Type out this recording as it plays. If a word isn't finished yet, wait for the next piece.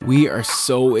We are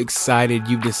so excited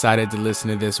you've decided to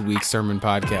listen to this week's sermon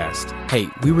podcast. Hey,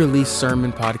 we release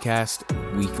sermon podcast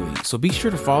weekly, so be sure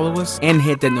to follow us and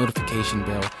hit that notification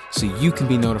bell so you can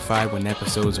be notified when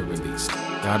episodes are released.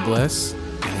 God bless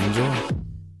and enjoy.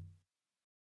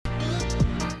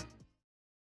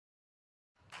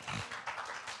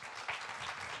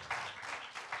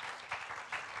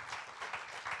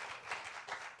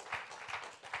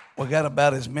 We got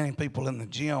about as many people in the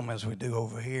gym as we do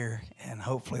over here, and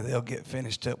hopefully they'll get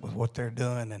finished up with what they're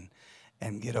doing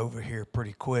and get over here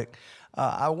pretty quick.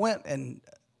 I went and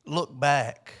looked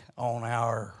back on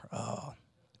our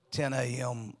 10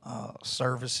 a.m.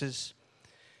 Services,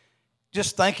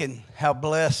 just thinking how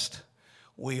blessed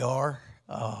we are.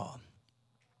 Of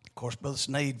course, Brother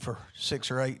Sneed for 6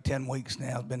 or 8, 10 weeks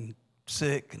now has been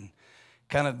sick and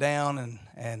kind of down,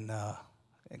 and of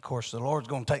course the Lord's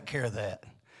going to take care of that.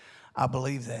 I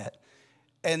believe that.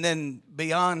 And then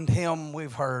beyond him,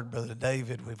 we've heard Brother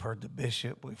David, we've heard the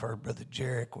bishop, we've heard Brother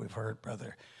Jarek, we've heard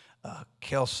Brother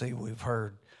Kelsey, we've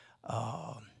heard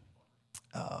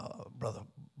Brother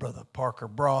Parker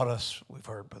brought us, we've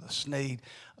heard Brother Sneed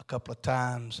a couple of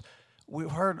times. We've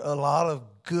heard a lot of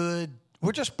good,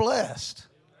 we're just blessed.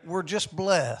 We're just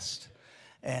blessed.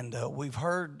 And we've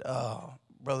heard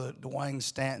Brother Dwayne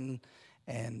Stanton,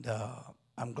 and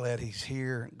I'm glad he's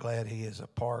here, glad he is a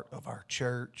part of our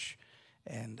church,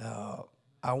 and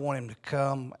I want him to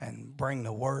come and bring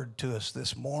the word to us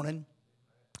this morning,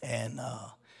 and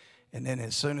then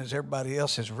as soon as everybody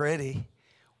else is ready,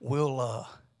 we'll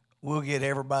get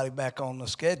everybody back on the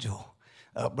schedule.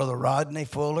 Brother Rodney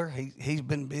Fuller, he's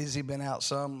been busy, been out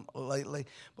some lately,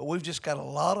 but we've just got a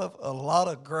lot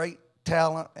of great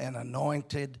talent and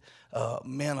anointed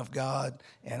men of God,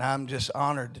 and I'm just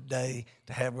honored today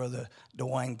to have Brother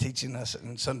Dwayne teaching us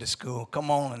in Sunday school.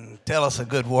 Come on and tell us a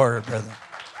good word, brother.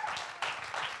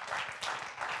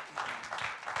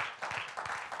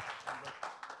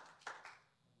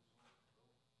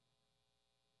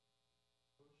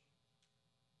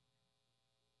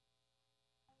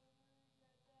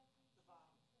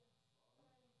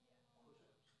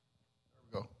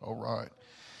 There we go. All right.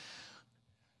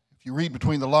 If you read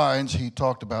between the lines, he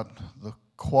talked about the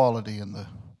quality and the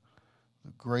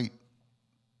great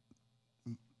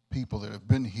people that have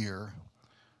been here.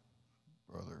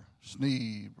 Brother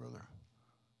Sneed, Brother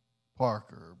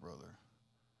Parker, Brother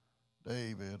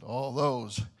David, all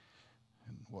those,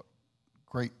 and what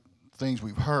great things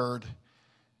we've heard.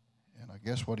 And I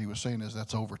guess what he was saying is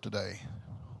that's over today.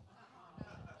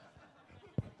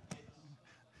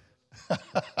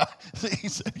 He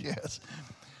said yes.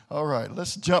 All right,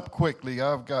 let's jump quickly.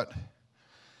 I've got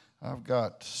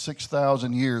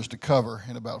 6,000 years to cover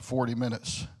in about 40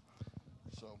 minutes.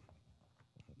 So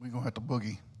we're going to have to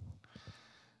boogie.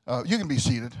 You can be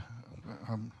seated.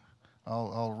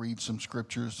 I'll read some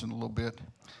scriptures in a little bit.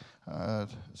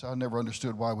 So I never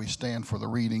understood why we stand for the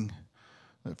reading,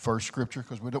 that first scripture,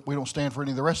 because we don't stand for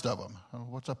any of the rest of them.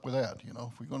 What's up with that? You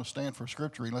know, if we're going to stand for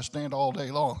scripture, let's stand all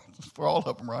day long for all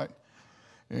of them, right?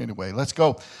 Anyway, let's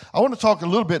go. I want to talk a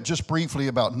little bit just briefly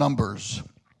about numbers.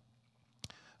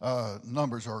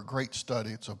 Numbers are a great study.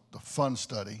 It's a fun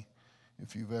study.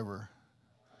 If you've ever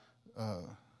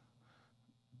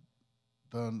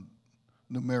done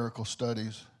numerical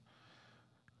studies.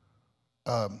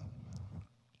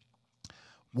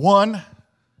 One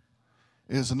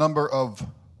is a number of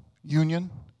union,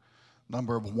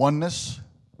 number of oneness.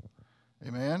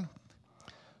 Amen.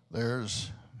 There's,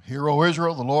 Hear, O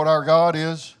Israel, the Lord our God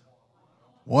is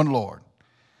one Lord.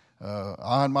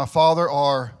 I and my Father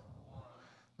are,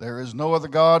 there is no other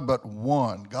God but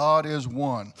one. God is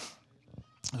one.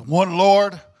 One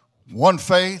Lord, one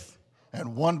faith,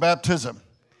 and one baptism.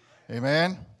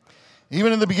 Amen.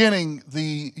 Even in the beginning,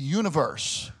 the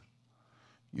universe,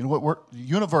 you know what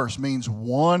universe means?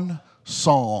 One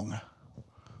song.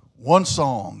 One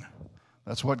song.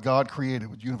 That's what God created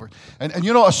with universe. And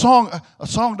you know, a song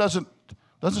doesn't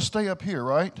stay up here,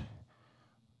 right?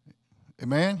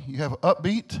 Amen. You have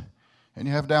upbeat and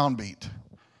you have downbeat.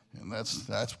 And that's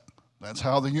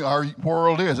how our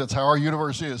world is. That's how our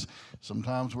universe is.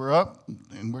 Sometimes we're up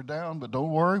and we're down, but don't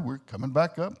worry, we're coming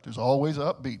back up. There's always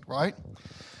upbeat, right?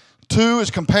 2 is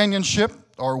companionship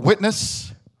or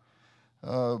witness.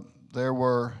 There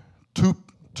were two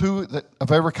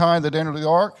of every kind that entered the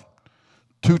ark.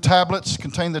 2 tablets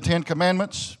contain the 10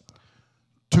 commandments.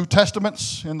 2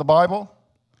 testaments in the Bible,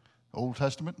 Old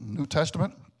Testament, New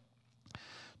Testament.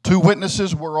 2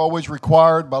 witnesses were always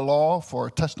required by law for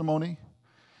a testimony.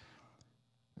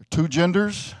 2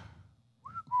 genders.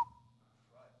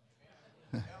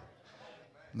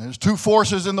 There's 2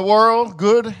 forces in the world,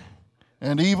 good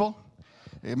and evil.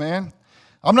 Amen.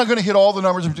 I'm not going to hit all the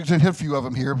numbers. I'm just going to hit a few of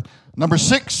them here. Number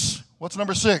 6. What's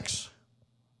number 6?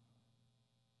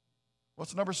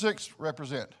 What's number 6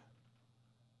 represent?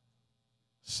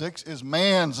 6 is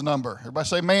man's number. Everybody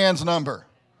say man's number.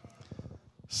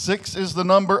 6 is the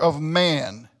number of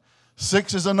man.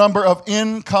 6 is a number of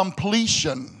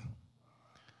incompletion.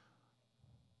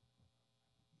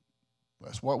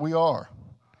 That's what we are.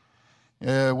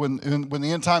 When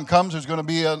the end time comes, there's going to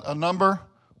be a number.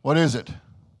 What is it?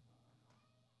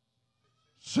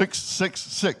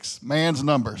 666. Man's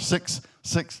number.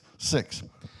 666.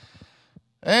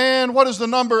 And what is the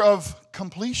number of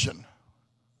completion?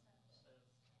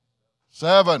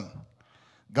 7.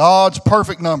 God's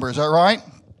perfect number. Is that right?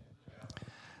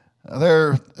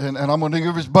 And I'm going to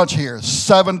give you a bunch here.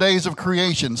 7 days of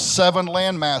creation. 7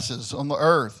 land masses on the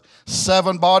earth.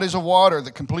 7 bodies of water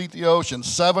that complete the ocean.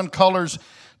 7 colors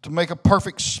to make a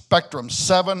perfect spectrum.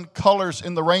 7 colors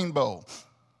in the rainbow.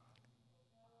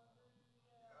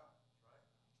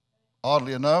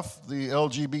 Oddly enough, the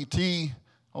LGBT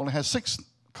only has 6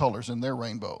 colors in their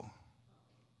rainbow.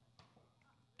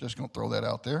 Just going to throw that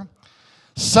out there.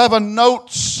 7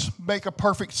 notes make a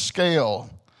perfect scale.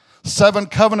 7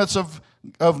 covenants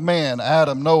of man: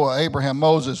 Adam, Noah, Abraham,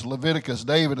 Moses, Leviticus,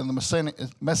 David, and the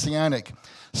Messianic.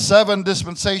 7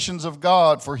 dispensations of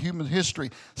God for human history.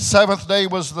 7th day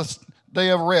was the day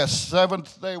of rest.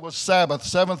 7th day was Sabbath.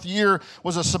 7th year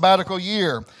was a sabbatical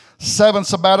year. 7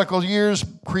 sabbatical years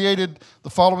created the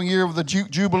following year of the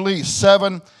Jubilee.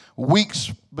 7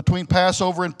 weeks between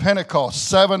Passover and Pentecost.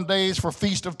 7 days for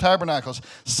Feast of Tabernacles.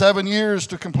 7 years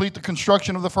to complete the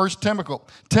construction of the first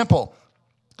temple.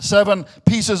 7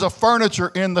 pieces of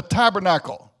furniture in the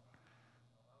tabernacle.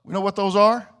 We know what those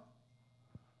are?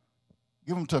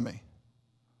 Give them to me.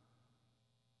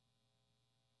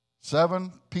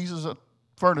 7 pieces of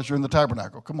furniture in the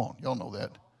tabernacle. Come on, y'all know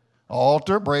that.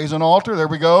 Altar, brazen altar, there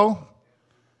we go.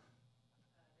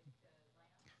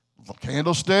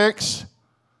 Candlesticks.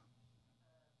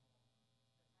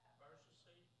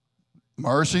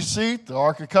 Mercy seat, the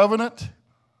Ark of Covenant.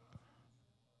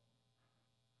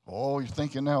 Oh, you're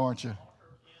thinking now, aren't you?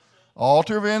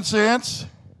 Altar of incense.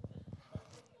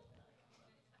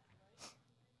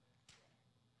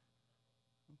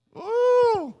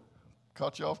 Ooh,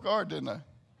 caught you off guard, didn't I?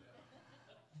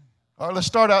 All right, let's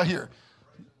start out here.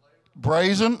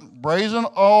 Brazen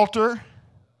altar,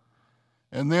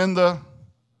 and then the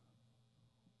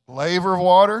laver of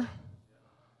water,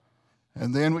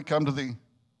 and then we come to the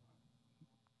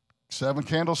 7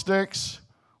 candlesticks.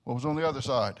 What was on the other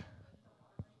side?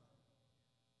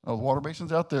 Oh, the water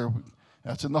basin's out there.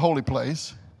 That's in the holy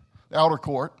place, the outer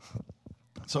court.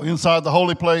 So inside the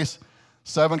holy place,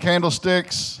 7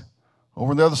 candlesticks.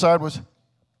 Over on the other side was,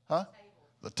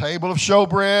 the table of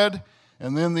showbread,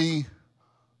 and then the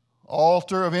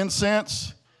altar of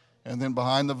incense, and then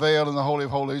behind the veil in the Holy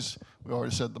of Holies, we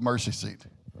already said the mercy seat.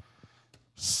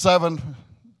 7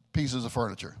 pieces of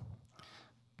furniture.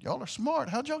 Y'all are smart.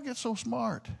 How'd y'all get so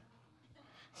smart?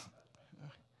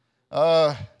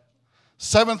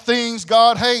 7 things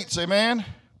God hates, amen?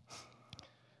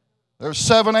 There's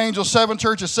 7 angels, 7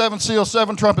 churches, 7 seals,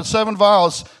 7 trumpets, 7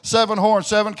 vials, 7 horns,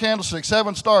 7 candlesticks,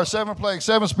 7 stars, 7 plagues,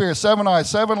 7 spirits, 7 eyes,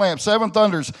 7 lamps, 7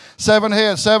 thunders, 7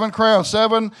 heads, 7 crowns,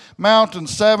 7 mountains,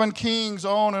 7 kings,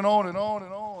 on and on and on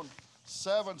and on.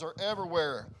 7s are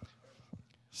everywhere.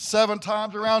 7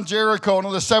 times around Jericho. And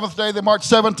on the 7th day, they marched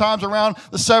 7 times around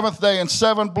the 7th day, and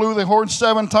 7 blew the horn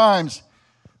 7 times.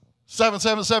 7,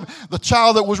 7, 7. The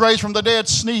child that was raised from the dead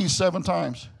sneezed 7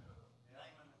 times.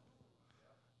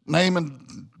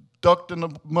 Naaman ducked in the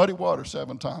muddy water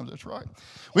 7 times. That's right.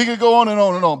 We could go on and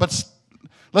on and on. But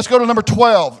let's go to number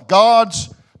 12.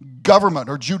 God's government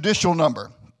or judicial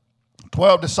number.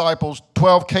 12 disciples,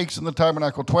 12 cakes in the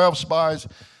tabernacle, 12 spies.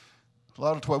 A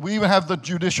lot of 12. We even have the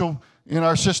judicial in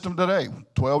our system today.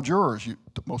 12 jurors,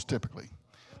 most typically.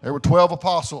 There were 12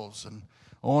 apostles and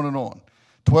on and on.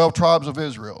 12 tribes of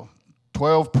Israel.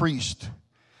 12 priests.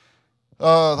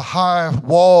 The high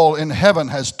wall in heaven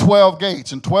has 12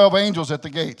 gates and 12 angels at the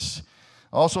gates.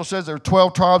 Also says there are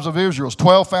 12 tribes of Israel,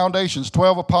 12 foundations,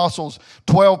 12 apostles,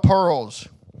 12 pearls.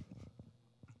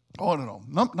 On and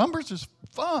on. Numbers is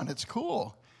fun. It's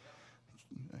cool.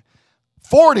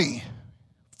 40.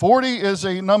 40 is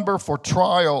a number for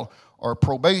trial or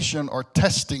probation or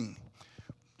testing.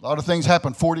 A lot of things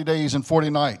happen 40 days and 40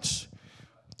 nights.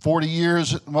 40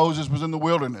 years Moses was in the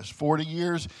wilderness. 40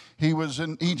 years he was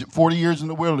in Egypt. 40 years in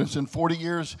the wilderness. And 40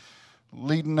 years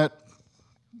leading that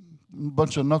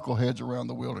bunch of knuckleheads around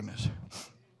the wilderness.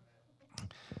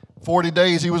 40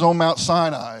 days he was on Mount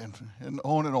Sinai and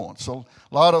on and on. So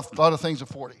a lot of things of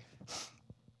 40.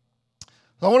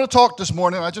 So I want to talk this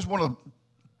morning. I just want to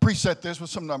preset this with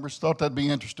some numbers. Thought that'd be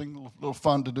interesting, a little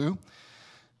fun to do.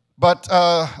 But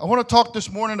I want to talk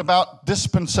this morning about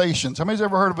dispensations. How many's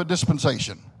ever heard of a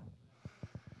dispensation?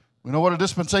 We know what a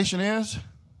dispensation is?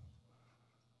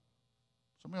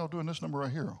 Some of y'all doing this number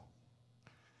right here.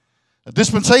 A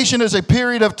dispensation is a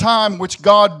period of time which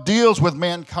God deals with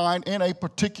mankind in a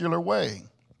particular way.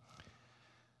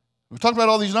 We've talked about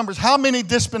all these numbers. How many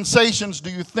dispensations do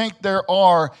you think there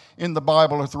are in the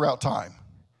Bible or throughout time?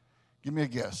 Give me a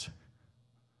guess.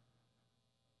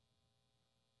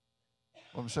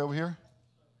 What do we say over here?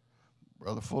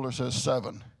 Brother Fuller says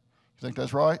 7. You think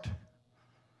that's right?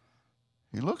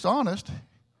 He looks honest.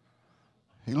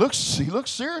 He looks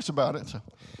serious about it. So,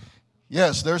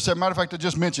 yes, there's a matter of fact, I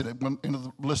just mentioned it in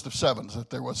the list of 7s,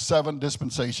 that there was 7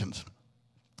 dispensations.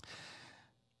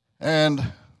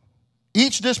 And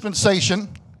each dispensation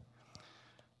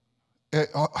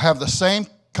have the same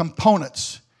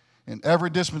components in every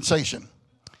dispensation.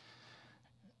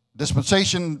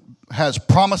 Dispensation has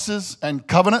promises and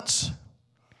covenants.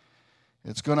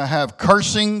 It's going to have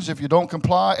cursings if you don't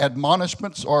comply,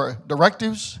 admonishments or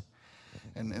directives.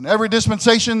 And in every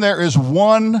dispensation, there is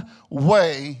one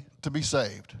way to be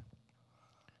saved.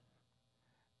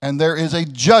 And there is a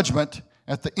judgment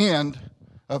at the end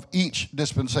of each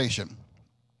dispensation.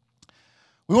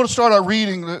 We want to start our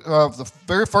reading of the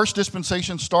very first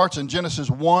dispensation. Starts in Genesis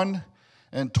 1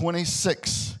 and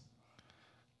 26.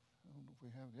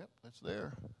 Yep, that's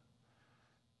there.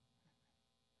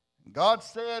 God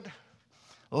said,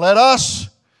 "Let us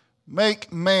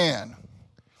make man."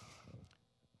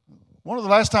 One of the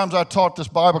last times I taught this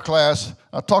Bible class,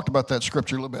 I talked about that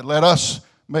scripture a little bit. Let us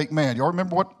make man. Y'all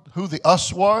remember who the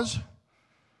us was?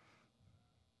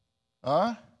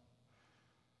 Huh?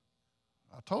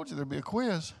 I told you there'd be a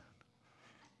quiz.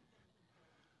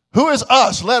 Who is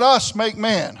us? Let us make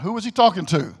man. Who was he talking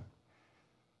to?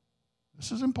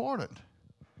 This is important.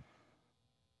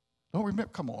 Don't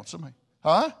remember. Come on, somebody.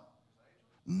 Huh?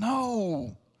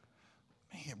 No.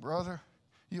 Man, brother,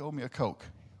 you owe me a Coke.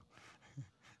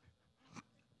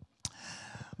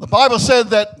 The Bible said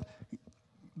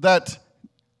that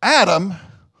Adam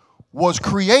was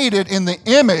created in the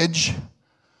image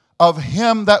of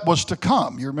him that was to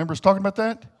come. You remember us talking about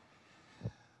that?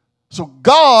 So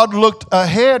God looked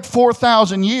ahead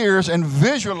 4,000 years and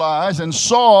visualized and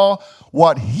saw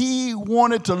what he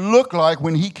wanted to look like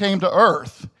when he came to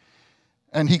earth.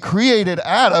 And he created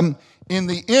Adam in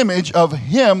the image of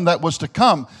him that was to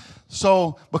come.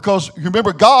 So, because you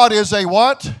remember, God is a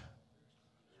what?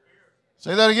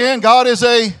 Say that again. God is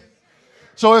a...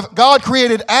 So if God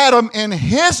created Adam in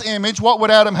his image, what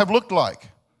would Adam have looked like?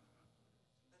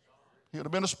 He would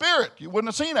have been a spirit. You wouldn't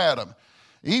have seen Adam.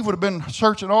 Eve would have been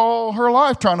searching all her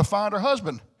life trying to find her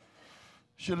husband.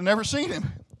 Should have never seen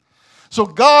him. So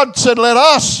God said, let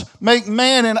us make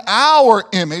man in our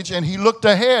image. And he looked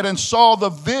ahead and saw the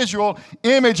visual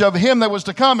image of him that was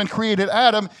to come and created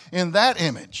Adam in that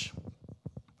image.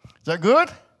 Is that good?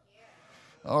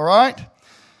 All right.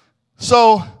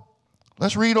 So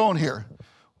let's read on here.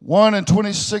 1 and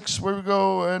 26, where we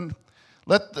go. And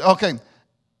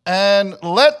and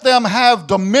let them have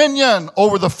dominion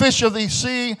over the fish of the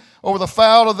sea, over the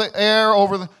fowl of the air, I'm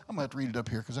going to have to read it up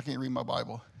here because I can't read my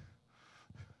Bible.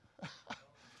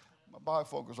 My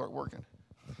bifocals aren't working.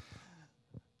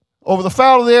 Over the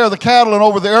fowl of the air, the cattle, and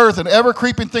over the earth, and every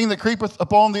creeping thing that creepeth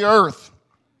upon the earth.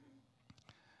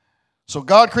 So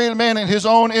God created man in his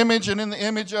own image, and in the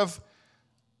image of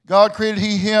God created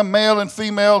he him, male and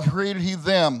female created he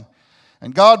them.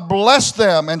 And God blessed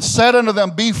them and said unto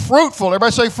them, be fruitful.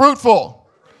 Everybody say fruitful.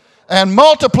 And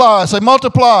multiply. Say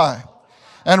multiply.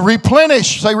 And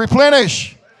replenish. Say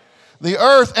replenish. The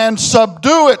earth and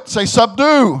subdue it. Say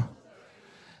subdue.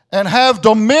 And have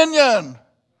dominion.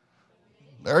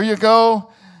 There you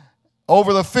go.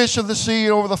 Over the fish of the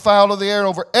sea, over the fowl of the air, and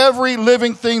over every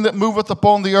living thing that moveth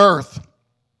upon the earth.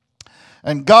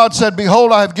 And God said,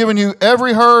 behold, I have given you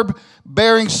every herb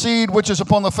bearing seed which is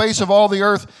upon the face of all the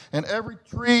earth, and every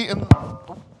tree that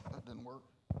didn't work.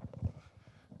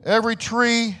 Every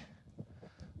tree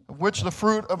of which the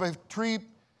fruit of a tree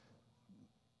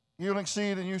yielding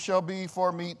seed, and you shall be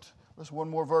for meat. That's one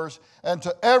more verse. And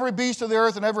to every beast of the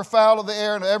earth, and every fowl of the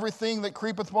air, and everything that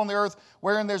creepeth upon the earth,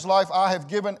 wherein there's life, I have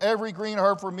given every green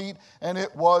herb for meat, and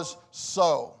it was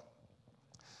so.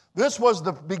 This was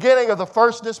the beginning of the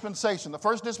first dispensation. The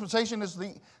first dispensation is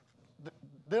the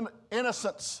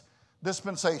innocence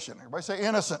dispensation. Everybody say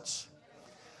innocence.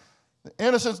 The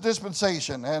innocence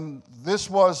dispensation. And this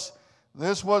was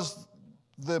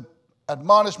the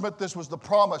admonishment. This was the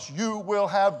promise. You will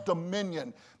have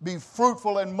dominion. Be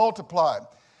fruitful and multiply.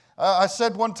 I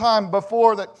said one time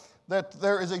before that that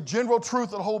there is a general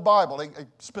truth of the whole Bible. A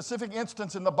specific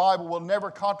instance in the Bible will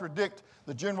never contradict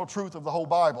the general truth of the whole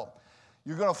Bible.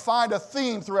 You're going to find a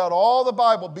theme throughout all the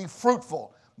Bible: be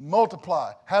fruitful,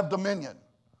 multiply, have dominion.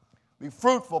 Be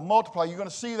fruitful, multiply. You're going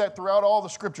to see that throughout all the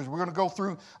scriptures. We're going to go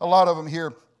through a lot of them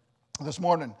here this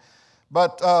morning.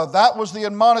 But that was the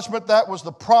admonishment, that was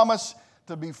the promise,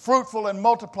 to be fruitful and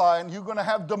multiply, and you're going to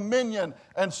have dominion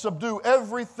and subdue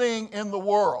everything in the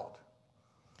world.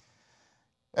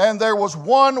 And there was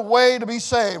one way to be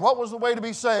saved. What was the way to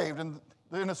be saved in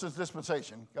the innocence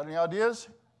dispensation? Got any ideas?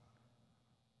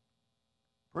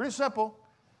 Pretty simple.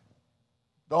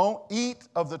 Don't eat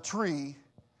of the tree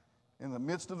in the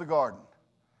midst of the garden,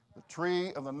 the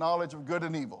tree of the knowledge of good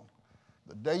and evil.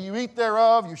 The day you eat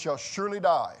thereof, you shall surely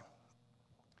die.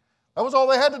 That was all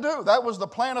they had to do. That was the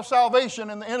plan of salvation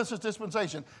in the innocence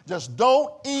dispensation. Just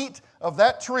don't eat of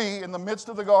that tree in the midst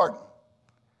of the garden.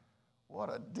 What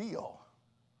a deal.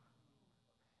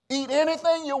 Eat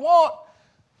anything you want.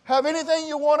 Have anything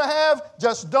you want to have.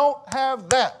 Just don't have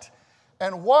that.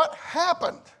 And what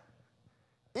happened?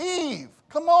 Eve,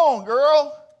 come on,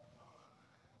 girl.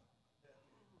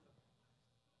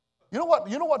 You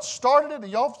know what started it? And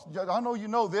y'all, I know you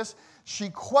know this. She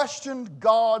questioned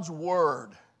God's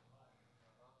word.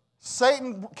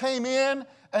 Satan came in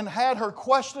and had her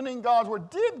questioning God's word.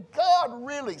 Did God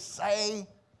really say?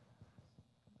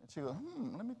 And she goes,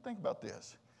 let me think about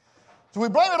this. So we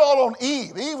blame it all on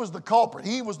Eve. Eve was the culprit.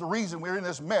 He was the reason we're in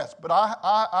this mess. But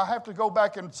I have to go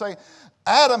back and say,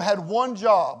 Adam had one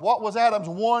job. What was Adam's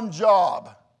one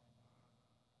job?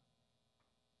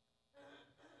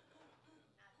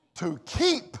 To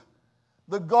keep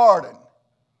the garden.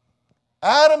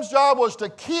 Adam's job was to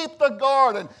keep the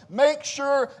garden, make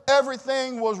sure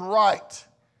everything was right.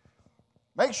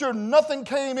 Make sure nothing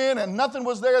came in and nothing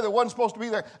was there that wasn't supposed to be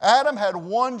there. Adam had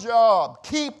one job,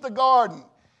 keep the garden.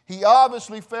 He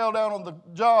obviously fell down on the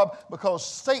job because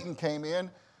Satan came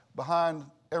in behind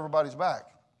everybody's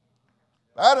back.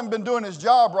 If Adam had been doing his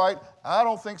job right, I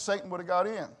don't think Satan would have got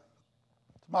in.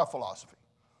 It's my philosophy.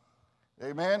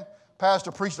 Amen.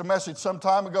 Pastor preached a message some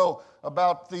time ago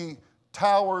about the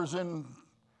towers in,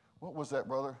 what was that,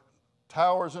 brother?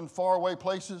 Towers in faraway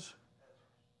places?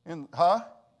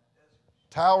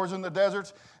 Towers in the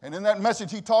deserts. And in that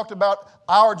message, he talked about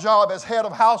our job as head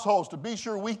of households to be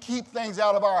sure we keep things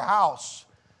out of our house.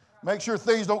 Make sure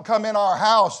things don't come in our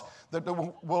house that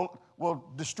will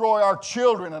destroy our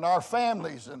children and our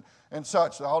families and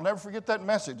such. I'll never forget that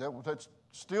message. That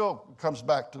still comes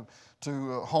back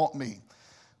to haunt me.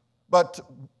 But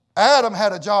Adam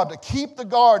had a job to keep the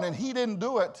garden, and he didn't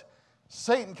do it.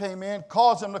 Satan came in,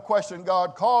 caused them to question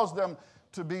God, caused them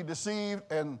to be deceived,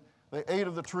 and they ate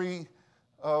of the tree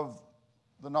of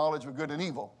the knowledge of good and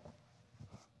evil.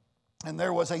 And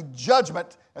there was a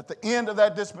judgment at the end of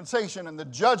that dispensation, and the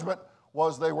judgment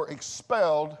was they were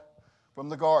expelled from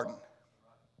the garden.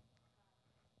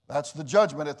 That's the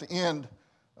judgment at the end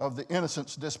of the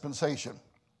innocence dispensation.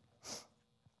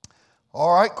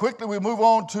 All right, quickly we move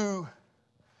on to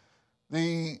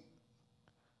the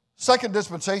second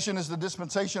dispensation is the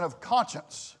dispensation of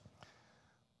conscience.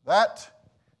 That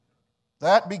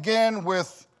began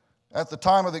with, at the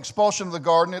time of the expulsion of the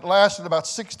garden, it lasted about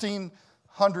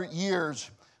 1,600 years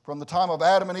from the time of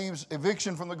Adam and Eve's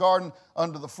eviction from the garden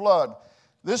under the flood.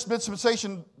 This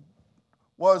dispensation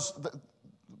was,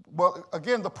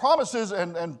 again, the promises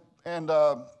and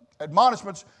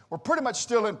admonishments were pretty much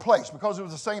still in place because it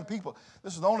was the same people.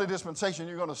 This is the only dispensation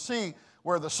you're going to see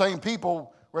where the same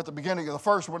people were at the beginning of the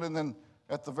first one, and then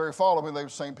at the very following, the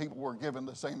same people were given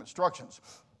the same instructions.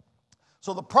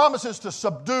 So the promises to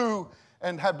subdue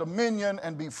and have dominion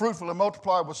and be fruitful and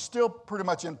multiply was still pretty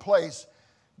much in place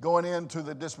going into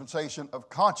the dispensation of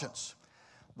conscience.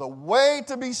 The way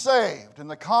to be saved in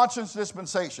the conscience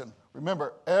dispensation,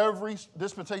 remember, every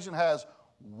dispensation has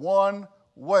one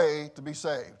way to be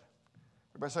saved.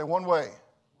 Everybody say one way.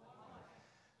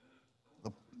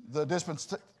 The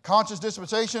conscious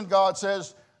dispensation, God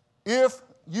says, if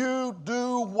you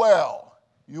do well,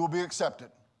 you will be accepted.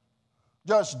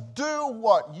 Just do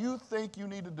what you think you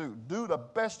need to do. Do the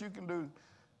best you can do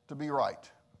to be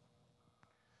right.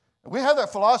 We have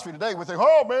that philosophy today. We think,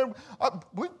 oh man,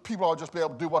 people ought to just be able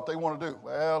to do what they want to do.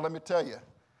 Well, let me tell you,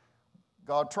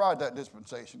 God tried that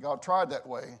dispensation. God tried that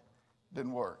way.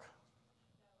 Didn't work.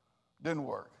 Didn't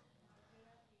work.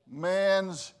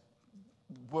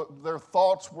 Their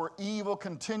thoughts were evil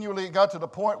continually. It got to the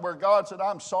point where God said,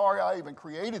 I'm sorry I even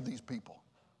created these people.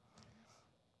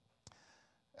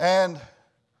 And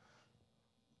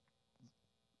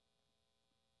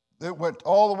it went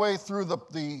all the way through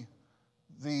the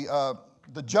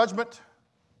judgment.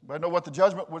 I know what the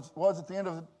judgment was at the end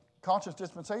of conscious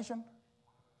dispensation?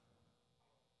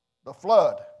 The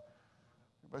flood.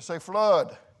 Everybody say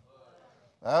flood.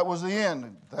 That was the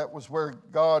end. That was where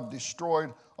God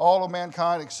destroyed all of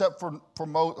mankind except for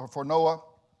Noah.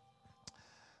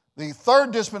 The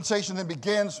third dispensation then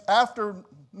begins after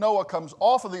Noah comes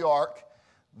off of the ark.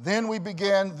 Then we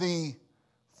began the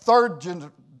third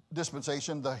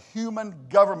dispensation, the human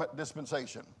government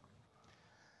dispensation.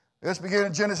 This began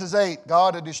in Genesis 8.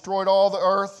 God had destroyed all the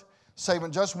earth,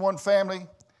 saving just one family.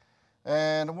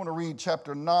 And I want to read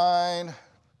chapter 9,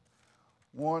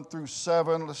 1 through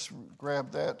 7. Let's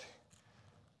grab that.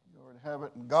 You already have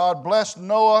it. And God blessed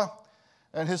Noah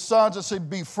and his sons and said,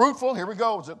 be fruitful. Here we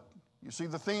go. You see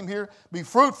the theme here? Be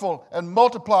fruitful and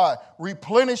multiply.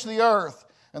 Replenish the earth.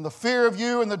 And the fear of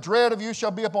you and the dread of you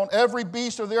shall be upon every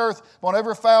beast of the earth, upon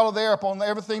every fowl of the air, upon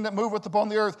everything that moveth upon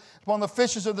the earth, upon the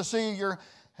fishes of the sea,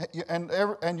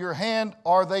 and your hand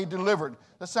are they delivered.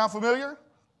 Does that sound familiar?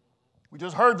 We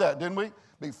just heard that, didn't we?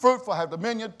 Be fruitful, have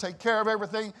dominion, take care of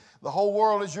everything. The whole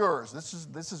world is yours.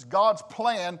 This is God's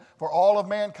plan for all of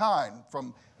mankind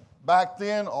from back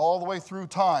then all the way through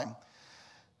time.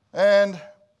 And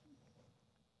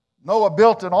Noah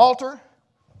built an altar.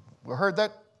 We heard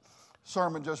that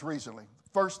sermon just recently.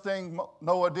 First thing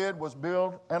Noah did was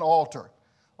build an altar.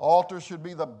 Altar should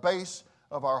be the base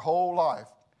of our whole life.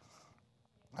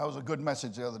 That was a good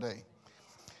message the other day.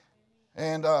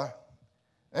 And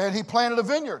he planted a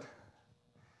vineyard.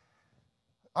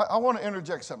 I want to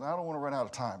interject something. I don't want to run out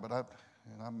of time, but I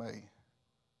may.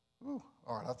 All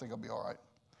right, I think I'll be all right.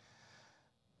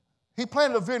 He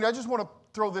planted a vineyard. I just want to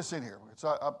throw this in here.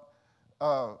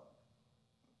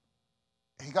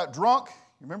 He got drunk.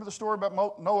 You remember the story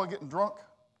about Noah getting drunk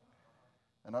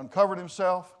and uncovered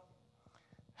himself?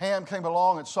 Ham came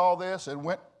along and saw this and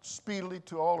went speedily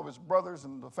to all of his brothers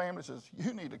and the family, says,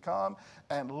 you need to come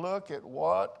and look at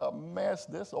what a mess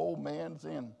this old man's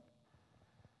in.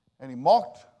 And he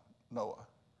mocked Noah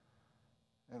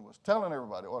and was telling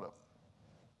everybody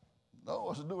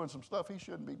Noah's doing some stuff he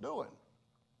shouldn't be doing.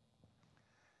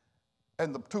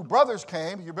 And the two brothers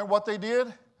came. You remember what they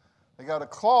did? They got a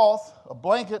cloth, a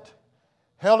blanket,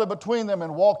 held it between them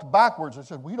and walked backwards. They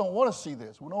said, we don't want to see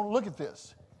this. We don't want to look at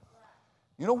this.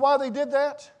 You know why they did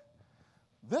that?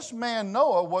 This man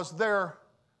Noah was their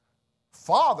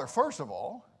father, first of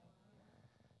all.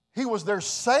 He was their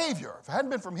savior. If it hadn't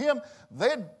been from him,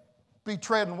 they'd be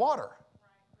treading water.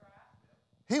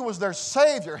 He was their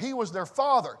savior. He was their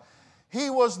father. He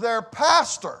was their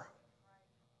pastor.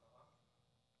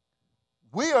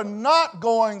 We are not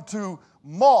going to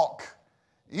mock.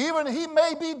 Even he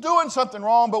may be doing something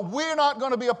wrong, but we're not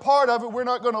going to be a part of it. We're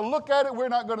not going to look at it. We're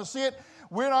not going to see it.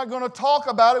 We're not going to talk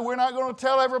about it. We're not going to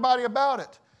tell everybody about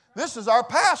it. This is our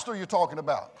pastor you're talking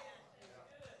about.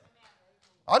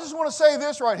 I just want to say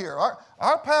this right here.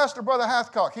 Our pastor, Brother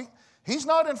Hathcock, he's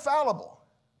not infallible.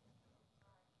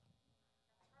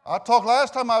 I talked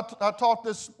last time I taught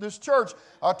this church,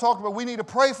 I talked about we need to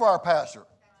pray for our pastor.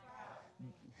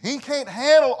 He can't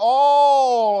handle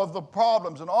all of the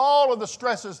problems and all of the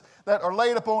stresses that are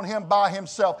laid upon him by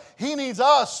himself. He needs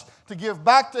us to give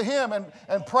back to him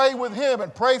and pray with him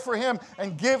and pray for him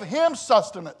and give him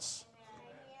sustenance.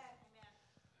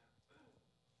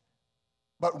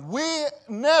 But we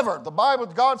never, the Bible,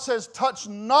 God says, touch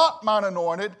not mine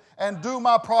anointed and do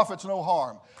my prophets no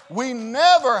harm. We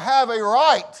never have a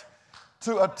right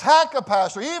to attack a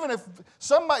pastor. Even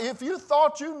if you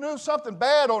thought you knew something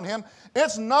bad on him,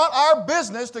 it's not our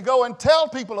business to go and tell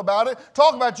people about it,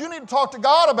 talk about it. You need to talk to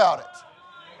God about it.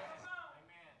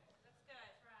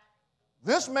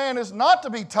 This man is not to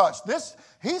be touched.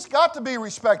 He's got to be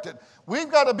respected. We've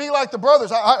got to be like the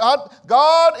brothers.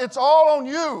 God, it's all on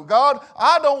you. God,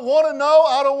 I don't want to know.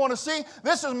 I don't want to see.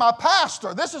 This is my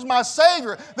pastor. This is my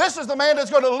Savior. This is the man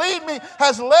that's going to lead me,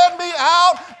 has led me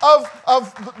out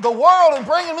of the world and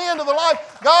bringing me into the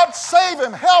life. God, save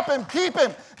him, help him, keep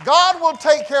him. God will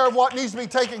take care of what needs to be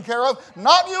taken care of,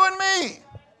 not you and me.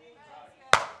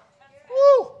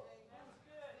 Woo!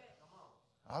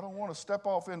 I don't want to step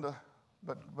off into...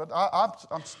 But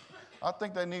I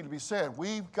think they need to be said.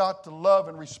 We've got to love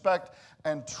and respect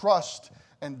and trust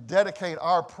and dedicate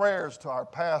our prayers to our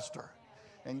pastor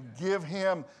and give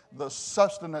him the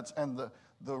sustenance and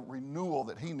the renewal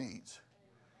that he needs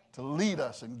to lead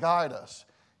us and guide us.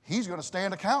 He's going to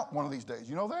stand account one of these days.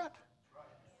 You know that?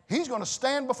 He's going to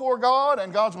stand before God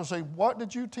and God's going to say, what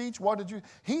did you teach?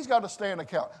 He's got to stand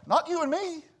account. Not you and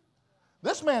me.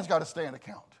 This man's got to stand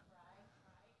account.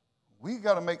 We've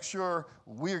got to make sure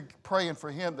we're praying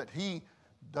for him that he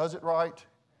does it right.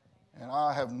 And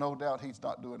I have no doubt he's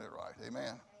not doing it right.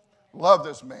 Amen. Love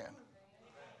this man.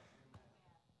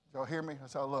 Y'all hear me?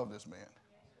 That's how I love this man.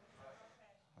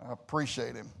 I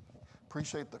appreciate him.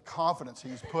 Appreciate the confidence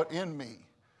he's put in me.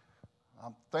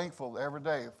 I'm thankful every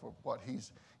day for what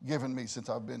he's given me since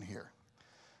I've been here.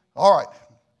 All right.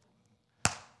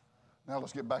 Now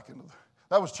let's get back into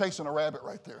that was chasing a rabbit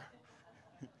right there.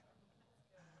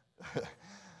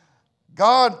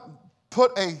 God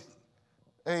put a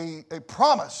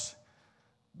promise.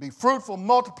 Be fruitful,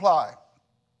 multiply.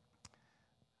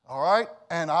 All right?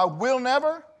 And I will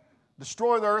never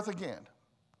destroy the earth again.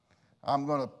 I'm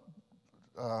going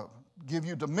to give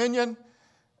you dominion.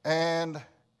 And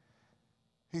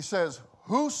he says,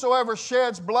 whosoever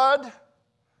sheds blood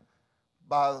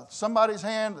by somebody's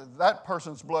hand, that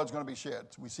person's blood is going to be shed.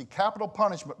 So we see capital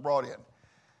punishment brought in.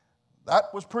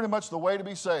 That was pretty much the way to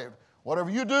be saved. Whatever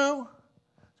you do,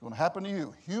 it's going to happen to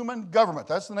you. Human government.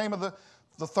 That's the name of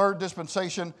the third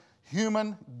dispensation,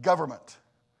 human government.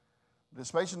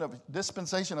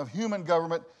 Dispensation of human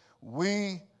government.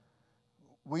 We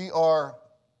are,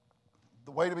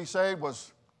 the way to be saved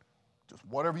was just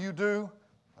whatever you do,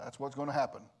 that's what's going to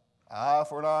happen. Eye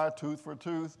for an eye, tooth for a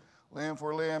tooth, limb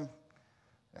for a limb.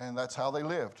 And that's how they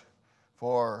lived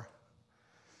for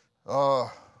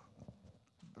at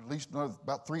least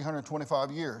about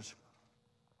 325 years.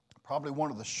 Probably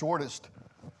one of the shortest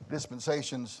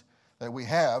dispensations that we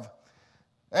have.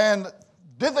 And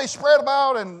did they spread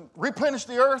about and replenish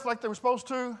the earth like they were supposed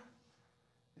to?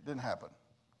 It didn't happen.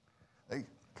 They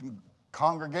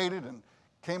congregated and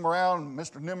came around.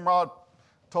 Mr. Nimrod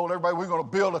told everybody, we're going to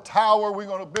build a tower, we're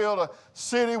going to build a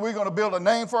city, we're going to build a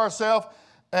name for ourselves.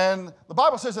 And the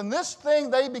Bible says, in this thing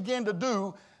they begin to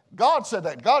do, God said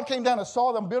that. God came down and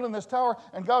saw them building this tower,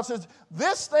 and God says,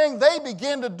 this thing they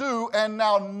begin to do, and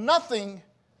now nothing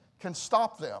can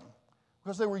stop them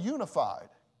because they were unified.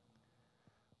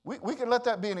 We can let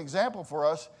that be an example for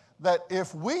us that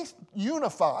if we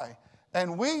unify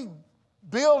and we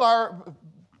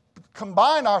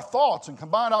combine our thoughts and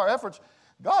combine our efforts,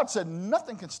 God said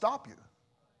nothing can stop you.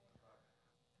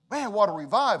 Man, what a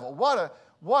revival. What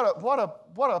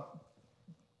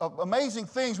amazing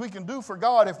things we can do for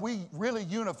God if we really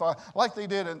unify like they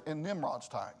did in Nimrod's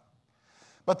time.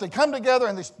 But they come together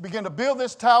and they begin to build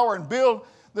this tower and build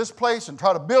this place and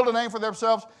try to build a name for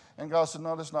themselves. And God said,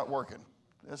 no, this is not working.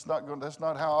 That's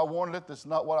not how I wanted it. This is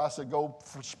not what I said. Go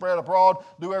spread abroad,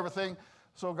 do everything.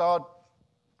 So God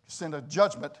sent a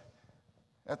judgment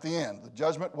at the end. The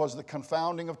judgment was the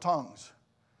confounding of tongues.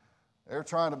 They're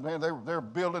trying to, man, they're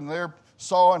building, they're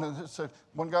sawing, and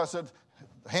one guy said,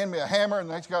 hand me a hammer, and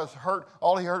the next guy hurt.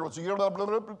 All he heard was, I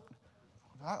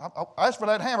asked for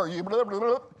that hammer.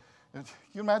 Can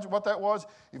you imagine what that was?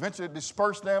 Eventually it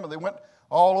dispersed them, and they went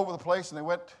all over the place, and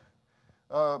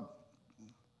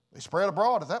they spread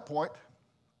abroad at that point.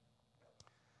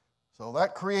 So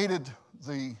that created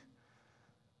the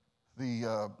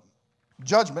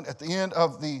judgment at the end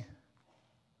of the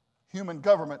human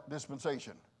government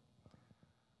dispensation.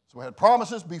 So we had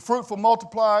promises, be fruitful,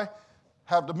 multiply,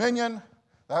 have dominion.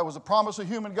 That was a promise of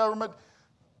human government.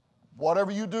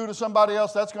 Whatever you do to somebody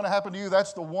else, that's going to happen to you.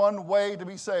 That's the one way to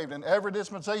be saved. In every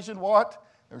dispensation, what?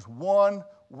 There's one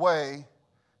way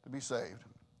to be saved.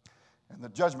 And the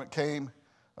judgment came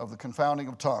of the confounding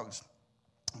of tongues.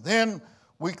 Then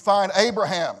we find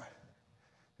Abraham.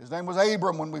 His name was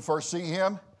Abram when we first see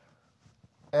him.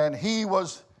 And he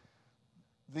was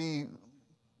the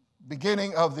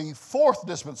beginning of the fourth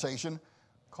dispensation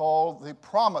called the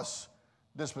promise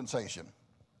dispensation.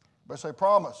 Everybody say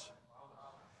promise.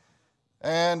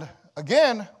 And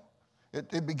again,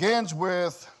 it begins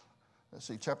with, let's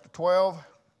see, chapter 12.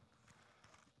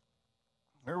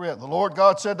 Here we are. The Lord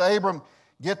God said to Abram,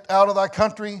 get out of thy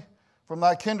country, from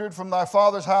thy kindred, from thy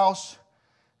father's house,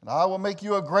 and I will make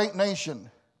you a great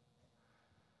nation.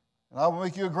 And I will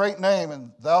make you a great name,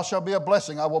 and thou shalt be a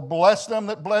blessing. I will bless them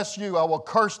that bless you. I will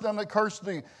curse them that curse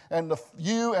thee. And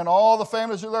you and all the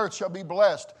families of the earth shall be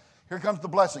blessed. Here comes the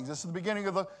blessings. This is the beginning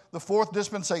of the fourth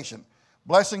dispensation.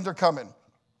 Blessings are coming.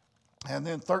 And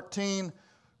then 13,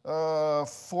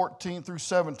 14 through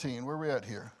 17. Where are we at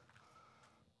here?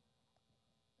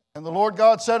 And the Lord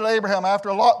God said to Abraham,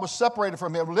 after Lot was separated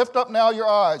from him, lift up now your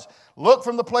eyes. Look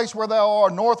from the place where thou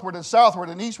art, northward and southward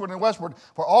and eastward and westward.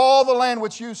 For all the land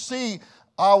which you see,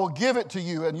 I will give it to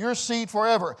you, and your seed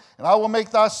forever. And I will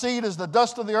make thy seed as the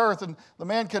dust of the earth. And the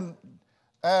man can,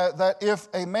 that if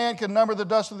a man can number the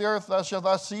dust of the earth, thou shalt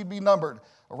thy seed be numbered.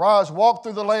 Arise, walk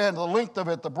through the land, the length of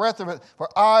it, the breadth of it, for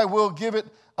I will give it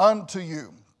unto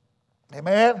you.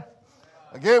 Amen?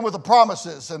 Again, with the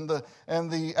promises and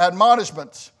the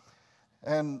admonishments.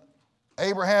 And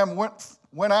Abraham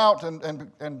went out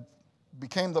and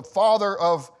became the father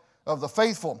of the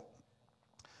faithful.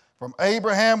 From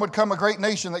Abraham would come a great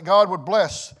nation that God would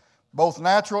bless. both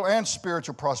natural and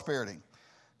spiritual prosperity.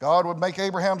 God would make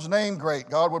Abraham's name great.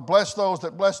 God would bless those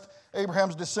that blessed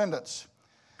Abraham's descendants.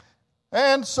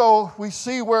 And so we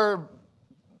see where,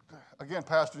 again,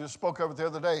 Pastor just spoke of it the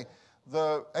other day,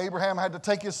 Abraham had to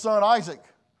take his son Isaac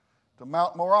to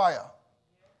Mount Moriah.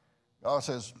 God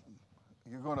says,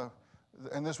 you're going to,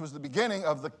 and this was the beginning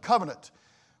of the covenant.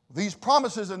 These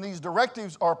promises and these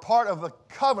directives are part of the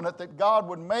covenant that God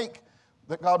would make,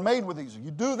 that God made with these.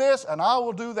 You do this and I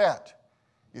will do that.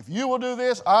 If you will do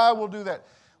this, I will do that.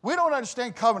 We don't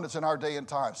understand covenants in our day and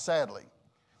time, sadly.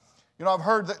 You know, I've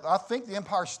heard that, I think the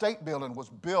Empire State Building was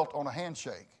built on a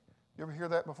handshake. You ever hear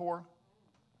that before?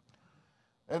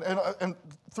 And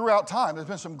throughout time, there's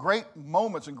been some great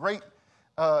moments and great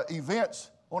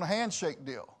events on a handshake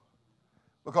deal.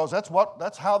 Because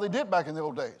that's how they did back in the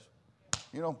old days.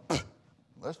 You know,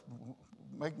 let's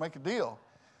make a deal.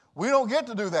 We don't get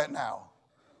to do that now.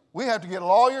 We have to get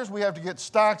lawyers, we have to get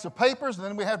stacks of papers, and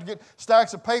then we have to get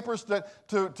stacks of papers to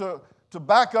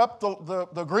back up the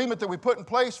agreement that we put in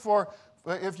place for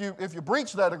if you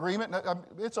breach that agreement.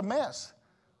 It's a mess.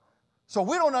 So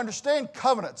we don't understand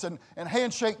covenants and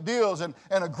handshake deals and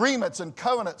agreements and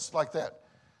covenants like that.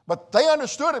 But they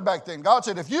understood it back then. God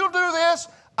said, if you do this,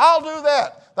 I'll do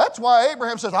that. That's why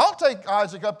Abraham says, I'll take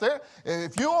Isaac up there.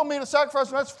 If you want me to sacrifice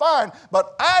him, that's fine.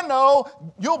 But I know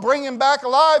you'll bring him back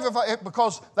alive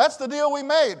because that's the deal we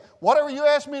made. Whatever you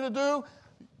asked me to do,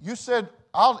 you said,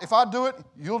 if I do it,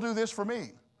 you'll do this for me.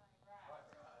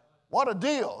 What a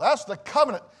deal. That's the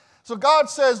covenant. So God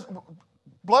says,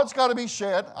 blood's got to be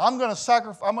shed. I'm going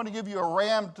to give you a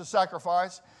ram to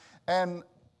sacrifice. And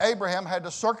Abraham had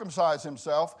to circumcise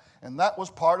himself, and that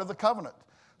was part of the covenant.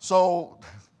 So,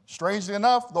 strangely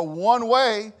enough, the one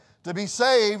way to be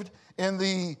saved in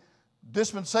the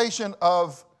dispensation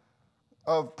of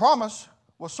promise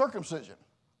was circumcision.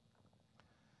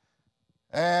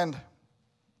 And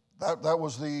that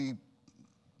was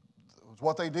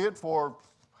what they did for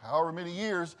however many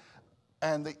years.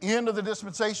 And the end of the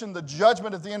dispensation, the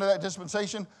judgment at the end of that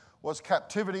dispensation was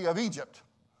captivity of Egypt.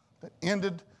 That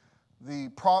ended the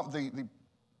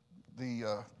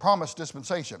promised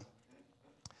dispensation.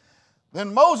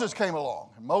 Then Moses came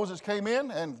along. And Moses came in,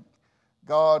 and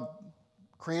God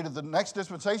created the next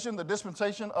dispensation, the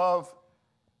dispensation of,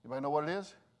 anybody know what it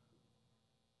is?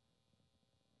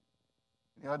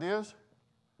 Any ideas?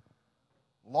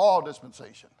 Law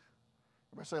dispensation.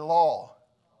 Everybody say law.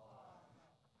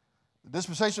 The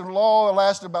dispensation of law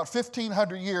lasted about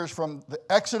 1,500 years from the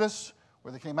Exodus,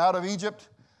 where they came out of Egypt,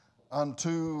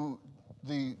 unto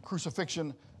the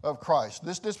crucifixion of Christ.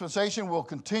 This dispensation will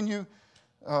continue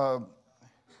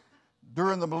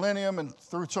during the millennium and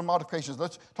through some modifications.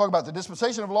 Let's talk about the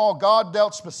dispensation of law. God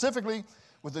dealt specifically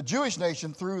with the Jewish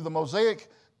nation through the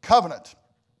Mosaic covenant.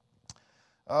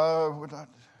 I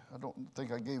don't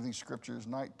think I gave these scriptures.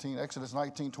 Exodus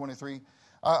 19:23.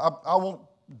 I won't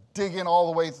dig in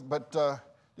all the way, but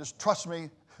just trust me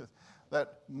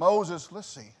that Moses. Let's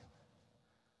see.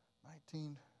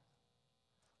 19.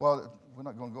 Well, we're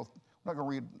not going to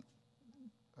read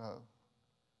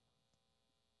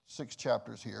 6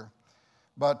 chapters here.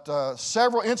 But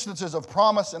several instances of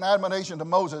promise and admonition to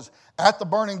Moses at the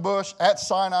burning bush, at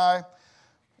Sinai,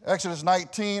 Exodus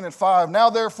 19:5.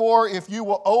 Now therefore, if you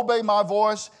will obey my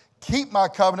voice, keep my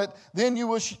covenant, then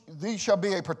these shall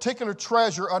be a particular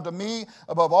treasure unto me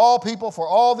above all people, for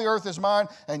all the earth is mine,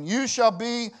 and you shall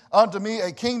be unto me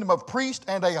a kingdom of priests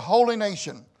and a holy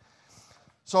nation.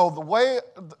 So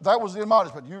that was the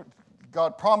admonishment.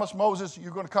 God promised Moses,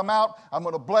 you're going to come out, I'm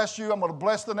going to bless you, I'm going to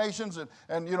bless the nations,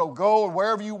 and go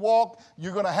wherever you walk,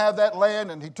 you're going to have that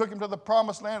land. And he took him to the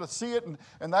promised land to see it,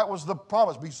 and that was the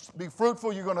promise. Be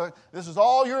fruitful, this is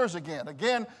all yours again.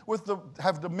 Again,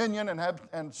 have dominion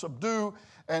and subdue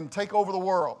and take over the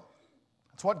world.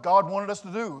 That's what God wanted us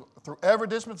to do through every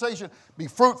dispensation. Be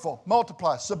fruitful,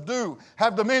 multiply, subdue,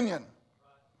 have dominion.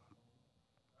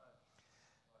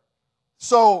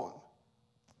 So,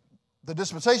 the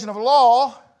dispensation of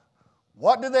law,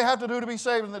 what did they have to do to be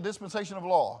saved in the dispensation of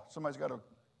law? Somebody's got to,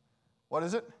 what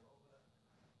is it?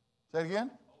 Say it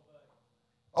again?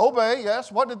 Obey,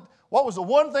 yes. What was the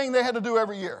one thing they had to do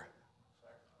every year?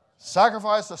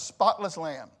 Sacrifice a spotless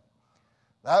lamb.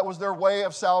 That was their way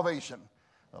of salvation.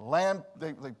 The lamb,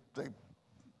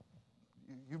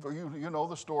 you know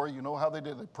the story. You know how they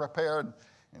did. They prepared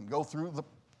and go through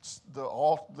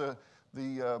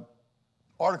the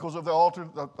articles of the altar,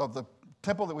 of the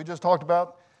temple that we just talked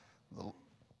about, the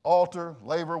altar,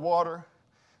 laver, water,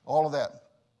 all of that.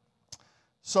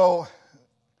 So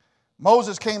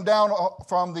Moses came down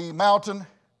from the mountain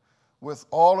with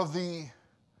all of the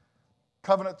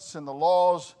covenants and the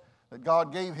laws that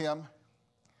God gave him.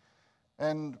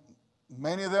 and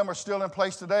many of them are still in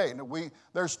place today.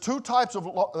 There's two types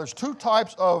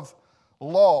of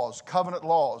laws, covenant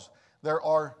laws. There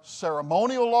are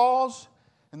ceremonial laws,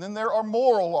 and then there are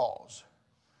moral laws.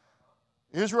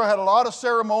 Israel had a lot of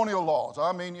ceremonial laws.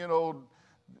 I mean,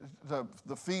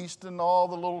 the feast and all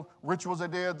the little rituals they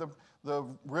did, the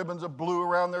ribbons of blue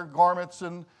around their garments,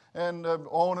 and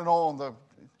on and on.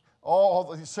 All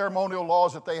the ceremonial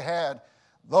laws that they had,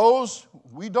 those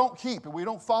we don't keep and we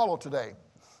don't follow today.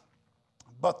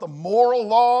 But the moral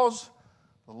laws,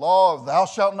 the law of thou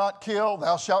shalt not kill,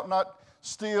 thou shalt not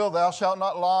steal, thou shalt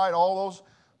not lie, all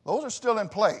those are still in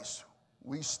place.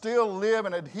 We still live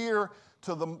and adhere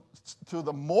to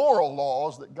the moral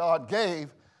laws that God gave,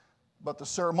 but the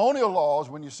ceremonial laws,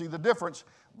 when you see the difference,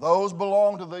 those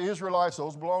belong to the Israelites,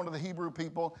 those belong to the Hebrew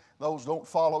people, those don't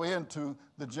follow into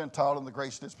the Gentile and the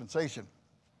grace dispensation.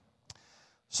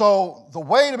 So the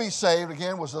way to be saved,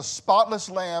 again, was a spotless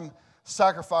lamb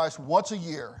sacrificed once a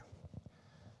year.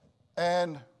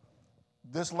 And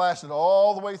this lasted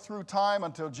all the way through time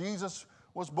until Jesus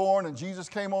was born and Jesus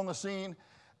came on the scene,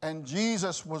 and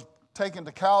Jesus was taken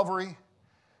to Calvary,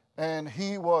 and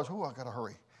he was, I gotta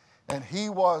hurry, and he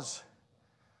was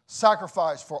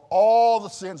sacrificed for all the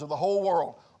sins of the whole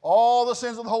world. All the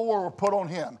sins of the whole world were put on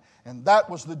him, and that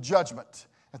was the judgment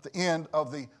at the end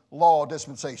of the law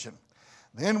dispensation.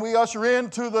 Then we usher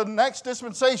into the next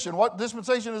dispensation. What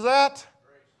dispensation is that?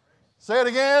 Grace. Say it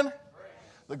again. Grace.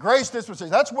 The grace dispensation.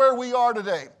 That's where we are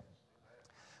today.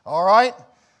 All right?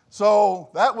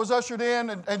 So that was ushered in,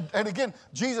 and again,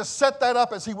 Jesus set that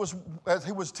up as he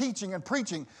was teaching and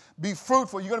preaching. Be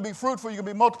fruitful. You're going to be fruitful. You're going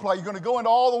to be multiplied. You're going to go into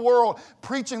all the world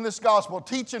preaching this gospel,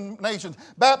 teaching nations,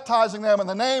 baptizing them in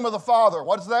the name of the Father.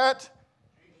 What is that?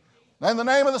 In the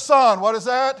name of the Son. What is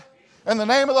that? In the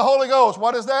name of the Holy Ghost.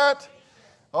 What is that?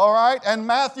 All right. And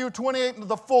Matthew 28,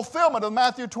 the fulfillment of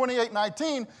Matthew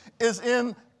 28:19 is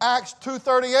in Acts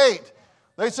 2:38.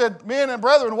 They said, men and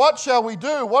brethren, what shall we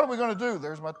do? What are we going to do?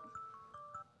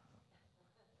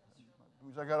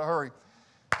 I got to hurry.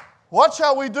 What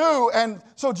shall we do? And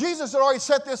so Jesus had already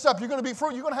set this up. You're going to be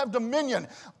fruitful. You're going to have dominion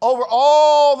over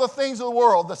all the things of the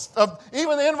world,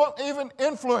 even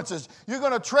influences. You're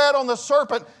going to tread on the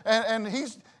serpent, and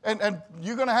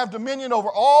you're going to have dominion over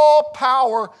all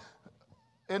power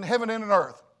in heaven and in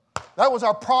earth. That was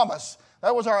our promise.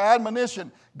 That was our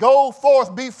admonition. Go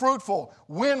forth, be fruitful,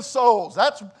 win souls.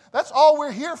 That's all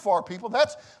we're here for, people.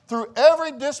 That's through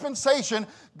every dispensation,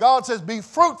 God says, be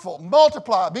fruitful,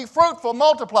 multiply, be fruitful,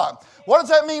 multiply. What does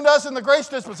that mean to us in the grace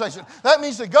dispensation? That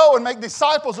means to go and make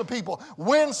disciples of people,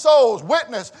 win souls,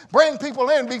 witness, bring people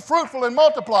in, be fruitful and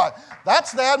multiply.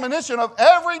 That's the admonition of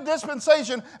every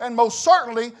dispensation, and most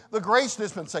certainly the grace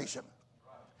dispensation.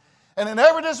 And in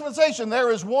every dispensation,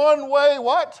 there is one way,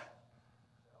 what?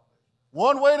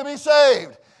 One way to be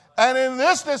saved. And in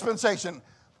this dispensation,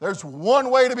 there's one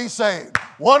way to be saved.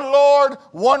 One Lord,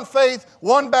 one faith,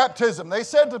 one baptism. They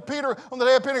said to Peter on the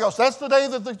day of Pentecost, that's the day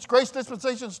that the grace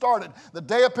dispensation started, the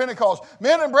day of Pentecost.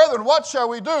 Men and brethren, what shall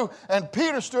we do? And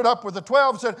Peter stood up with the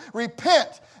 12 and said,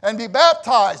 repent and be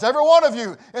baptized, every one of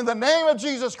you, in the name of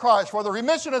Jesus Christ for the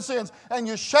remission of sins, and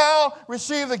you shall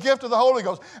receive the gift of the Holy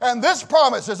Ghost. And this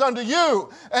promise is unto you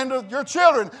and to your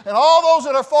children and all those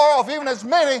that are far off, even as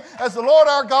many as the Lord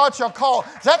our God shall call.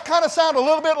 Does that kind of sound a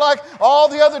little bit like all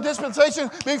the other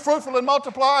dispensations? Be fruitful and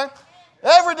multiply.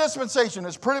 Every dispensation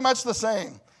is pretty much the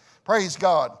same. Praise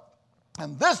God.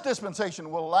 And this dispensation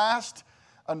will last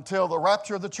until the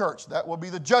rapture of the church. That will be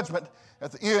the judgment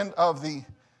at the end of the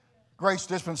grace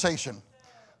dispensation.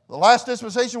 The last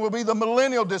dispensation will be the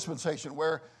millennial dispensation,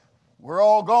 where we're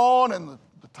all gone, and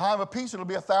the time of peace, it'll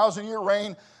be 1,000-year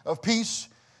reign of peace.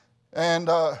 And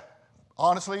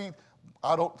honestly,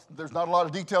 there's not a lot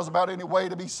of details about any way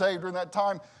to be saved during that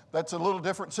time. That's a little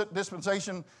different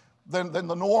dispensation than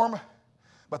the norm.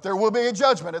 But there will be a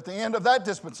judgment at the end of that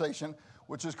dispensation,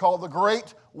 which is called the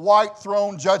Great White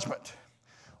Throne Judgment.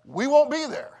 We won't be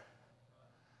there.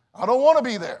 I don't want to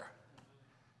be there.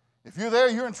 If you're there,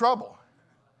 you're in trouble.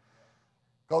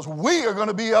 Because we are going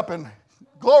to be up in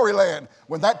glory land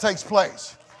when that takes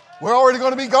place. We're already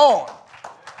going to be gone.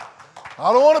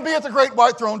 I don't want to be at the Great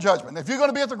White Throne Judgment. If you're going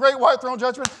to be at the Great White Throne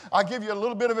Judgment, I give you a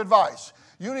little bit of advice.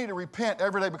 You need to repent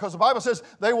every day, because the Bible says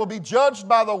they will be judged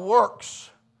by the works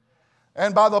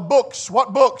and by the books.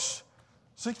 What books?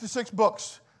 66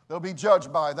 books they'll be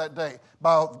judged by that day,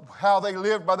 by how they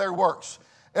lived by their works.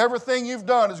 Everything you've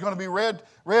done is going to be read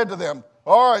to them.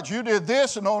 All right, you did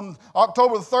this, and on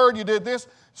October the 3rd, you did this.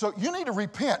 So you need to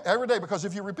repent every day, because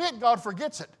if you repent, God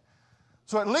forgets it.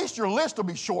 So at least your list will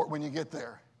be short when you get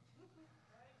there.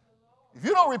 If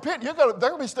you don't repent, they're going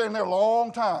to be staying there a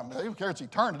long time. They don't care if it's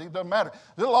eternity. It doesn't matter.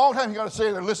 There's a long time you got to sit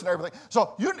there and listen to everything.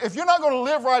 So if you're not going to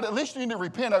live right, at least you need to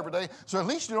repent every day. So at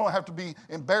least you don't have to be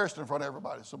embarrassed in front of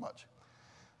everybody so much.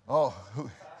 Oh,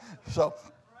 so,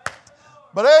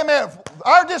 but amen.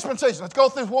 Our dispensation, let's go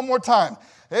through this one more time.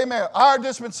 Amen. Our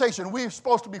dispensation, we're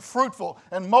supposed to be fruitful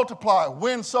and multiply,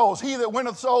 win souls. He that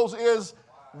winneth souls is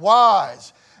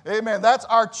wise. Amen. That's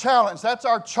our challenge. That's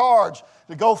our charge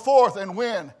to go forth and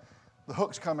win. The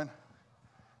hook's coming.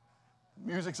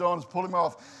 Music's on, it's pulling me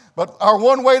off. But our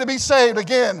one way to be saved,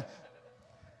 again,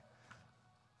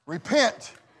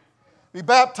 repent, be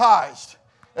baptized,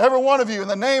 every one of you, in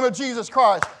the name of Jesus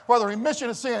Christ, for the remission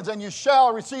of sins, and you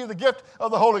shall receive the gift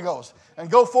of the Holy Ghost, and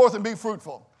go forth and be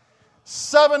fruitful.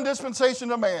 7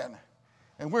 dispensations of man,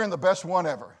 and we're in the best one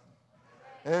ever.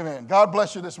 Amen. God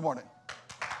bless you this morning.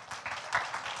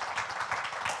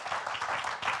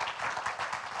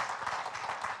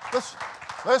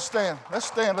 Let's stand. Let's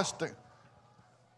stand.